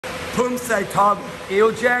Kum say toggle.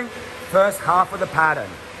 Il jang, first half of the pattern.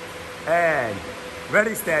 And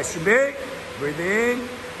ready, stand. Shimmy. Breathe in,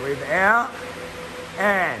 breathe out.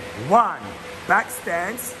 And 1, back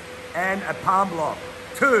stance and a palm block.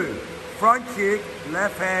 2, front kick,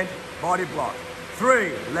 left hand, body block.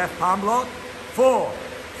 3, left palm block. 4,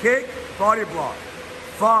 kick, body block.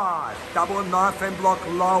 5, double knife hand block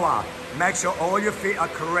lower. Make sure all your feet are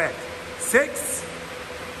correct. 6,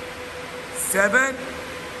 7.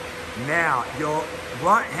 Now your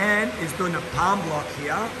right hand is doing a palm block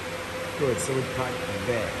here. Good, so we cut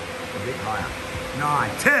there, a bit higher. 9,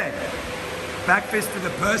 10. Back fist to the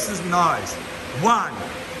person's nose. 1,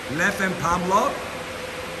 left hand palm block.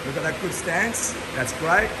 Look at that good stance. That's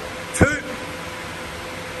great. 2,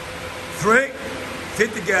 3,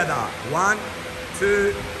 fit together. 1,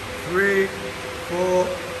 2, 3, 4,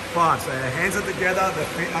 5. So the hands are together, the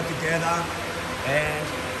feet are together, and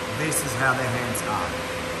this is how their hands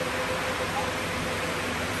are.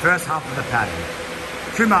 First half of the pattern.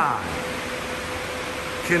 Kumar,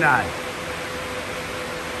 Kunai.